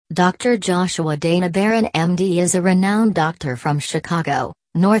Dr. Joshua Dana Barron MD is a renowned doctor from Chicago,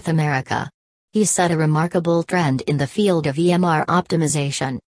 North America. He set a remarkable trend in the field of EMR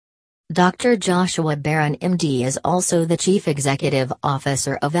optimization. Dr. Joshua Barron MD is also the Chief Executive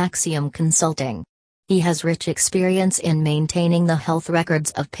Officer of Axiom Consulting. He has rich experience in maintaining the health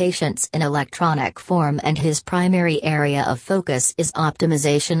records of patients in electronic form, and his primary area of focus is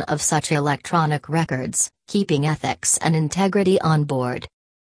optimization of such electronic records, keeping ethics and integrity on board.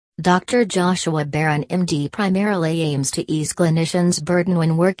 Dr. Joshua Barron MD primarily aims to ease clinicians' burden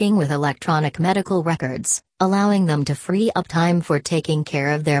when working with electronic medical records, allowing them to free up time for taking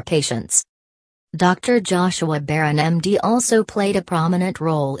care of their patients. Dr. Joshua Barron MD also played a prominent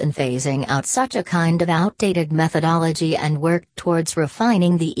role in phasing out such a kind of outdated methodology and worked towards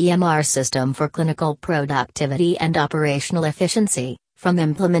refining the EMR system for clinical productivity and operational efficiency, from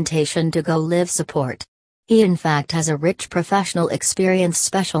implementation to go-live support. He in fact has a rich professional experience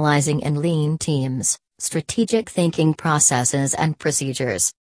specializing in lean teams, strategic thinking processes and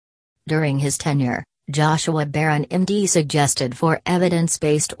procedures. During his tenure, Joshua Barron MD suggested for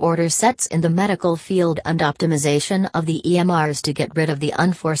evidence-based order sets in the medical field and optimization of the EMRs to get rid of the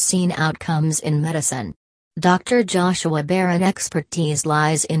unforeseen outcomes in medicine. Dr. Joshua Barron expertise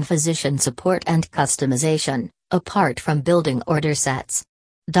lies in physician support and customization, apart from building order sets.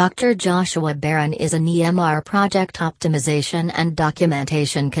 Dr. Joshua Barron is an EMR project optimization and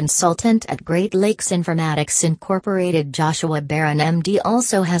documentation consultant at Great Lakes Informatics Incorporated. Joshua Barron MD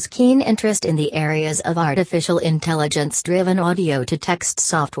also has keen interest in the areas of artificial intelligence-driven audio-to-text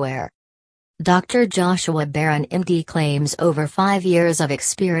software. Dr. Joshua Barron MD claims over 5 years of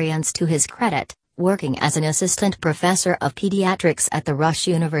experience to his credit, working as an assistant professor of pediatrics at the Rush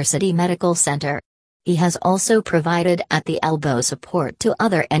University Medical Center. He has also provided at-the-elbow support to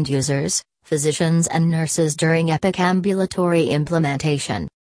other end users, physicians and nurses during Epic ambulatory implementation.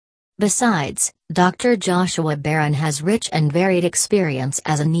 Besides, Dr. Joshua Barron has rich and varied experience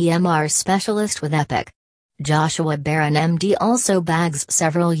as an EMR specialist with Epic. Joshua Barron MD also bags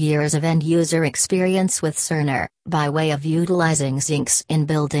several years of end-user experience with Cerner, by way of utilizing Zincs in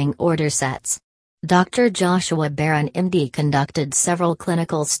building order sets. Dr. Joshua Barron MD conducted several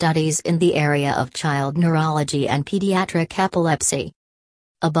clinical studies in the area of child neurology and pediatric epilepsy.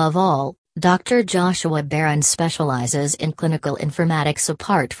 Above all, Dr. Joshua Barron specializes in clinical informatics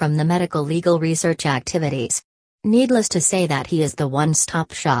apart from the medical legal research activities. Needless to say that he is the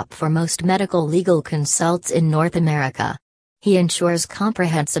one-stop shop for most medical legal consults in North America. He ensures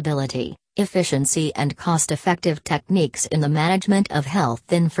comprehensibility, efficiency and cost-effective techniques in the management of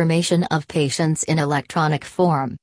health information of patients in electronic form.